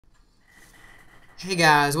Hey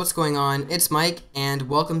guys, what's going on? It's Mike, and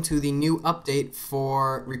welcome to the new update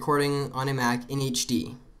for recording on a Mac in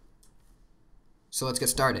HD. So let's get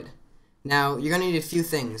started. Now, you're going to need a few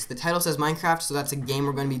things. The title says Minecraft, so that's a game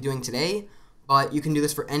we're going to be doing today, but you can do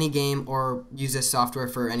this for any game or use this software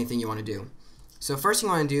for anything you want to do. So first thing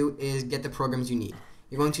you want to do is get the programs you need.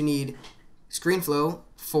 You're going to need ScreenFlow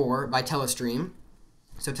 4 by Telestream,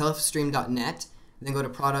 so telestream.net, then go to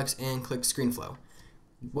Products and click ScreenFlow.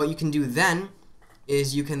 What you can do then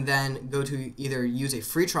is you can then go to either use a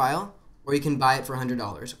free trial, or you can buy it for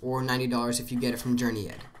 $100 or $90 if you get it from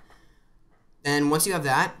JourneyEd. Then once you have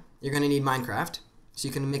that, you're going to need Minecraft, so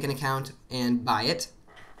you can make an account and buy it.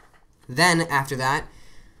 Then after that,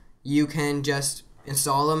 you can just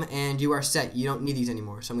install them and you are set. You don't need these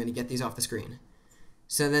anymore, so I'm going to get these off the screen.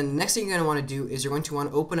 So then the next thing you're going to want to do is you're going to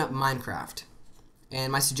want to open up Minecraft.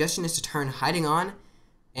 And my suggestion is to turn hiding on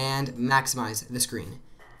and maximize the screen.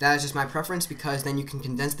 That is just my preference because then you can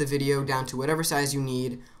condense the video down to whatever size you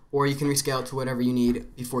need, or you can rescale it to whatever you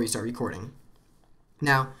need before you start recording.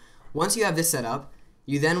 Now, once you have this set up,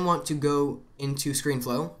 you then want to go into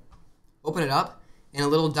ScreenFlow, open it up, and a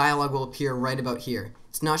little dialog will appear right about here.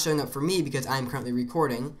 It's not showing up for me because I'm currently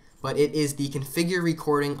recording, but it is the Configure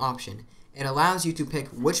Recording option. It allows you to pick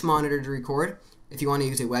which monitor to record, if you want to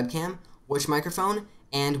use a webcam, which microphone,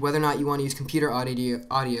 and whether or not you want to use computer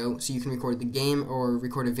audio so you can record the game or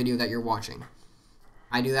record a video that you're watching.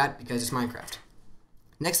 I do that because it's Minecraft.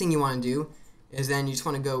 Next thing you want to do is then you just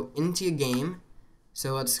want to go into a game.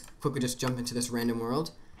 So let's quickly just jump into this random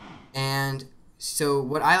world. And so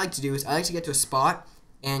what I like to do is I like to get to a spot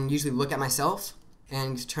and usually look at myself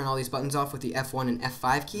and turn all these buttons off with the F1 and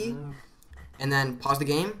F5 key, and then pause the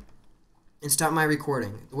game and start my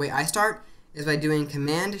recording. The way I start is by doing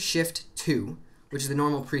Command-Shift-2, which is the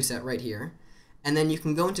normal preset right here. And then you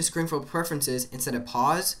can go into ScreenFlow Preferences instead of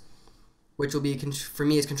Pause, which will be, for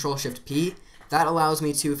me, is Control-Shift-P. That allows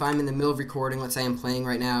me to, if I'm in the middle of recording, let's say I'm playing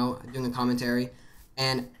right now, doing a commentary,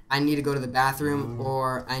 and I need to go to the bathroom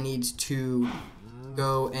or I need to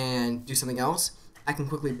go and do something else, I can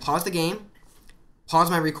quickly pause the game,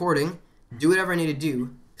 pause my recording, do whatever I need to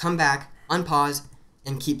do, come back, unpause,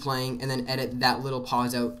 and keep playing, and then edit that little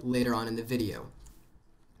pause out later on in the video.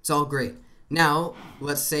 It's all great. Now,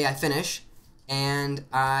 let's say I finish, and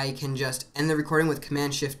I can just end the recording with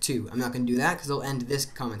Command-Shift-2. I'm not going to do that because it'll end this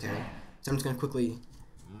commentary. So I'm just going to quickly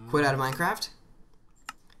quit out of Minecraft,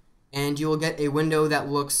 and you will get a window that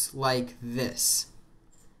looks like this.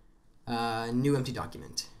 New empty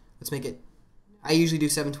document. Let's make it, I usually do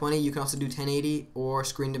 720. You can also do 1080 or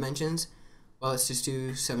screen dimensions. Well, let's just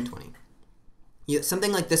do 720. Yeah,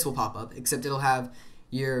 something like this will pop up, except it'll have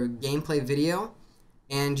your gameplay video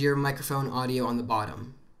and your microphone audio on the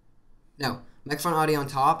bottom. No, microphone audio on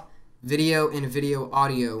top, video and video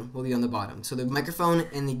audio will be on the bottom. So the microphone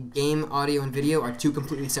and the game audio and video are two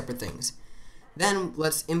completely separate things. Then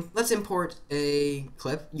let's import a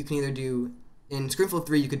clip. You can either do, in ScreenFlow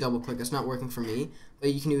 3 you could double click, it's not working for me,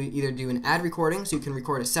 but you can either do an ad recording, so you can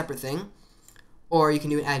record a separate thing, or you can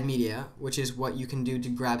do an add media, which is what you can do to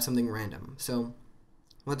grab something random. So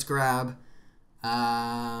let's grab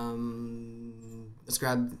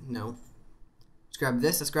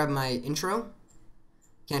this. Let's grab my intro.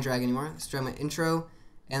 Can't drag anymore. Let's drag my intro,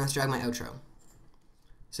 and let's drag my outro.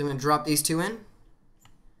 So I'm going to drop these two in,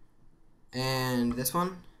 and this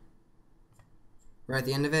one right at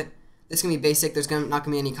the end of it. This is going to be basic. There's not going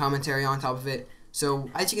to be any commentary on top of it. So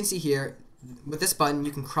as you can see here, with this button,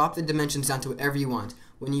 you can crop the dimensions down to whatever you want.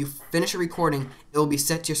 When you finish a recording, it will be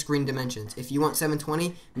set to your screen dimensions. If you want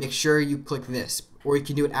 720, make sure you click this, or you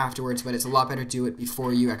can do it afterwards, but it's a lot better to do it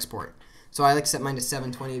before you export. So I like to set mine to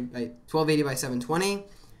 1280 by 720,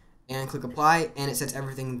 and click apply, and it sets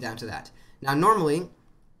everything down to that. Now normally,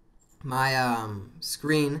 my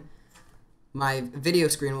my video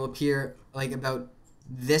screen will appear like about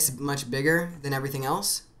this much bigger than everything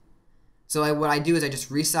else. So what I do is I just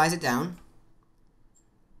resize it down,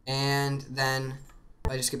 and then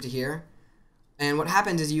I just skip to here. And what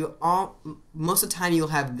happens is most of the time you'll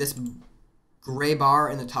have this gray bar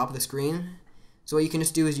in the top of the screen. So what you can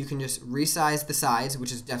just do is you can just resize the sides,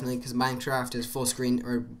 which is definitely because Minecraft is full screen,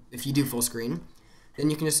 or if you do full screen, then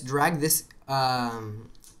you can just drag this,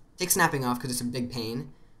 take snapping off because it's a big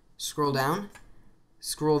pain, scroll down,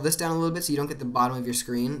 scroll this down a little bit so you don't get the bottom of your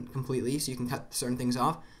screen completely, so you can cut certain things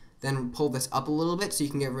off, then pull this up a little bit so you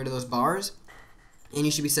can get rid of those bars, and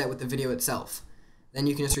you should be set with the video itself. Then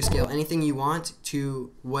you can just rescale anything you want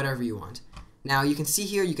to whatever you want. Now you can see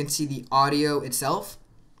here, you can see the audio itself,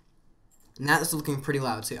 and that's looking pretty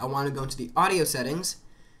loud. So I want to go into the audio settings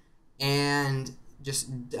and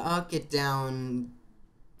just duck it down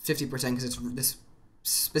 50% because it's this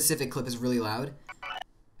specific clip is really loud,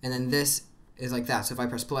 and then this is like that. So if I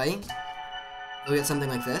press play, you'll get something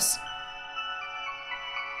like this,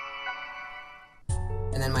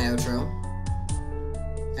 and then my outro.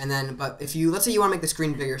 And then, but if you, let's say you want to make the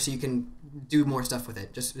screen bigger so you can do more stuff with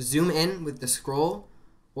it, just zoom in with the scroll,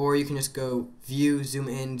 or you can just go view, zoom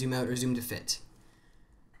in, zoom out, or zoom to fit.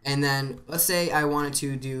 And then let's say I wanted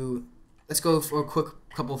to do, let's go for a quick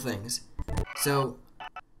couple things. So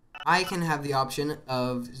I can have the option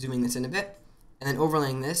of zooming this in a bit, and then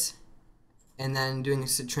overlaying this, and then doing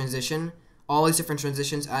this transition. All these different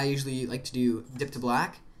transitions, I usually like to do dip to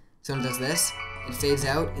black. So it does this, it fades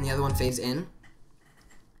out, and the other one fades in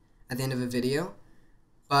at the end of a video.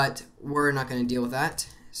 But we're not going to deal with that.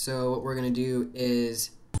 So what we're going to do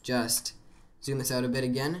is just zoom this out a bit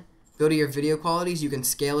again. Go to your video qualities. You can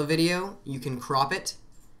scale a video. You can crop it.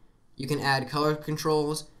 You can add color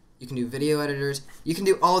controls. You can do video editors. You can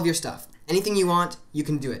do all of your stuff. Anything you want, you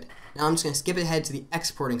can do it. Now I'm just going to skip ahead to the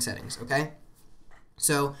exporting settings, okay?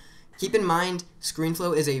 So keep in mind,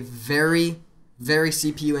 ScreenFlow is a very, very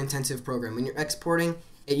CPU intensive program. When you're exporting,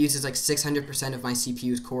 it uses like 600% of my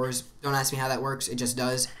CPU's cores. Don't ask me how that works, it just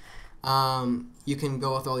does. You can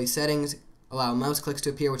go with all these settings, allow mouse clicks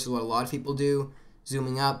to appear, which is what a lot of people do,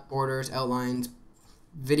 zooming up, borders, outlines,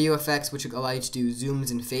 video effects, which allow you to do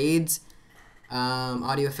zooms and fades,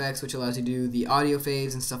 audio effects, which allows you to do the audio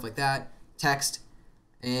fades and stuff like that, text,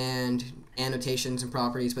 and annotations and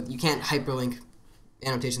properties, but you can't hyperlink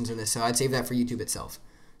annotations in this, so I'd save that for YouTube itself.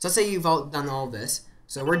 So let's say you've all done all of this.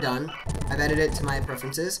 So we're done. I've edited it to my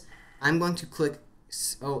preferences. I'm going to click,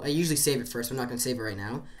 I usually save it first, but I'm not going to save it right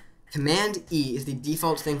now. Command E is the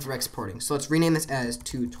default thing for exporting. So let's rename this as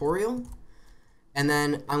tutorial, and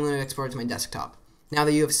then I'm going to export it to my desktop. Now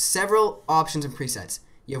that you have several options and presets.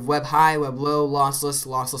 You have web high, web low, lossless,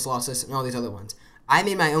 lossless, lossless, and all these other ones. I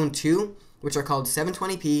made my own two, which are called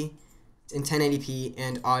 720p and 1080p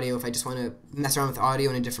and audio if I just want to mess around with audio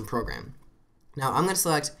in a different program. Now I'm going to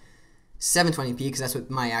select 720p because that's what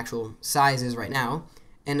my actual size is right now.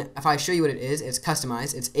 And if I show you what it is, it's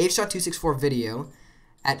customized. It's H.264 video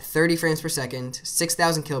at 30 frames per second,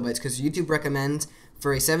 6,000 kilobytes, because YouTube recommends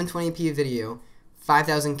for a 720p video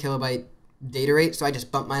 5,000 kilobyte data rate. So I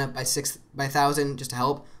just bumped mine up by 1,000 just to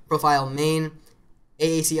help. Profile main,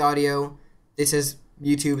 AAC audio. This is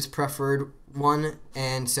YouTube's preferred one,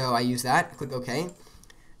 and so I use that. I click OK.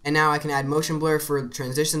 And now I can add motion blur for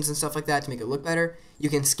transitions and stuff like that to make it look better. You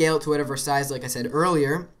can scale it to whatever size, like I said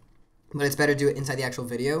earlier, but it's better to do it inside the actual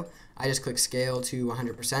video. I just click scale to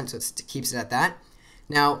 100%, so it keeps it at that.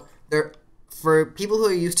 Now, for people who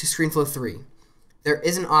are used to ScreenFlow 3, there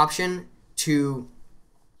is an option to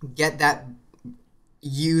get that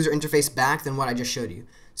user interface back than what I just showed you.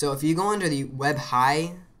 So if you go under the Web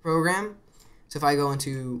High program, so if I go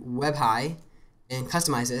into Web High and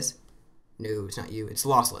customize this, no, it's not you, it's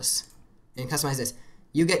lossless, and customize this,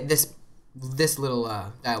 you get this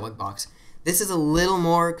little dialog box. This is a little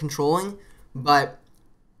more controlling, but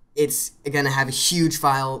it's going to have a huge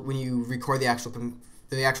file when you record the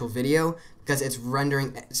actual video, because it's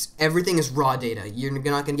rendering, everything is raw data. You're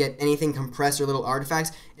not going to get anything compressed or little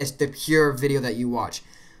artifacts. It's the pure video that you watch.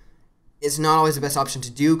 It's not always the best option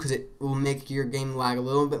to do because it will make your game lag a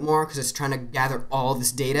little bit more because it's trying to gather all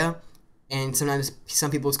this data, and sometimes some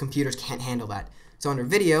people's computers can't handle that. So under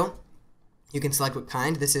video, you can select what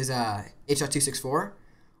kind. This is H.264,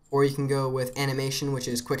 or you can go with animation, which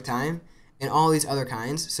is QuickTime, and all these other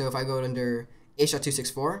kinds. So if I go under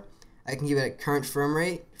H.264, I can give it a current frame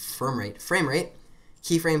rate,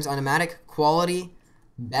 keyframes automatic, quality,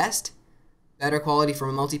 best, better quality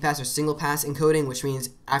for multi-pass or single pass encoding, which means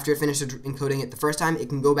after it finishes encoding it the first time, it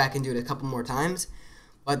can go back and do it a couple more times.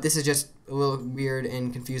 But this is just a little weird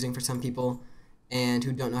and confusing for some people and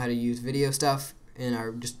who don't know how to use video stuff and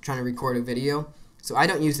are just trying to record a video. So I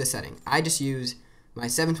don't use this setting. I just use my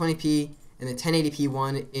 720p, and the 1080p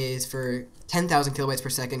one is for 10,000 kilobytes per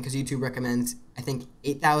second because YouTube recommends, I think,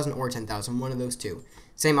 8,000 or 10,000, one of those two.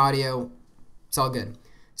 Same audio, it's all good.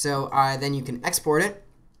 So then you can export it,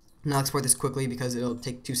 and I'll export this quickly because it'll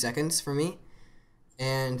take 2 seconds for me.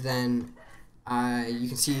 And then you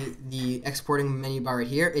can see the exporting menu bar right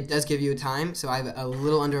here. It does give you a time, so I have a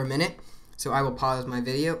little under a minute. So I will pause my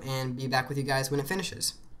video and be back with you guys when it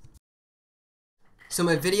finishes. So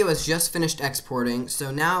my video has just finished exporting,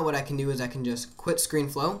 so now what I can do is I can just quit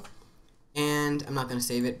ScreenFlow, and I'm not going to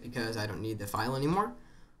save it because I don't need the file anymore.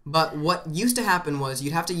 But what used to happen was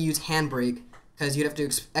you'd have to use Handbrake because you'd have to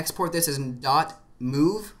export this as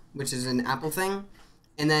 .move, which is an Apple thing,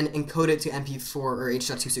 and then encode it to MP4 or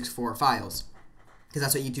H.264 files, because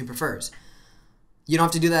that's what YouTube prefers. you don't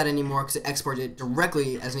have to do that anymore because it exports it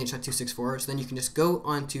directly as an H.264. So then you can just go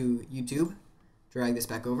onto YouTube, drag this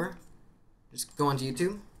back over, just go onto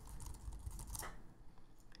YouTube,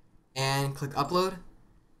 and click upload,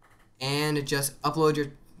 and just upload your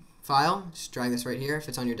file. Just drag this right here if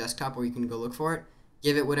it's on your desktop, or you can go look for it.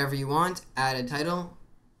 Give it whatever you want, add a title,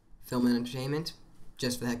 film and entertainment,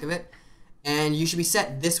 just for the heck of it, and you should be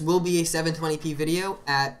set. This will be a 720p video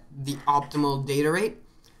at the optimal data rate.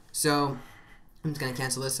 So I'm just going to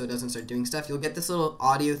cancel this so it doesn't start doing stuff. You'll get this little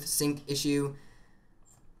audio sync issue.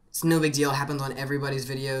 It's no big deal. It happens on everybody's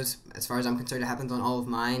videos. As far as I'm concerned, it happens on all of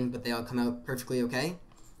mine, but they all come out perfectly okay.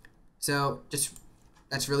 So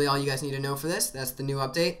that's really all you guys need to know for this. That's the new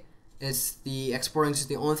update. It's the exporting is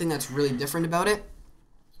the only thing that's really different about it.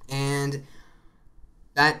 And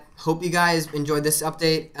hope you guys enjoyed this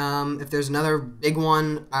update. If there's another big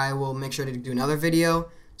one, I will make sure to do another video.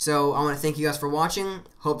 So I want to thank you guys for watching.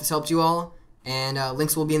 Hope this helped you all. And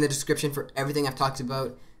links will be in the description for everything I've talked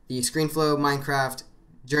about. The ScreenFlow, Minecraft,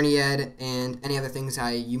 Journey Ed, and any other things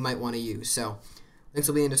you might want to use. So links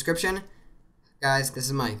will be in the description. Guys, this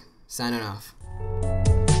is Mike, signing off.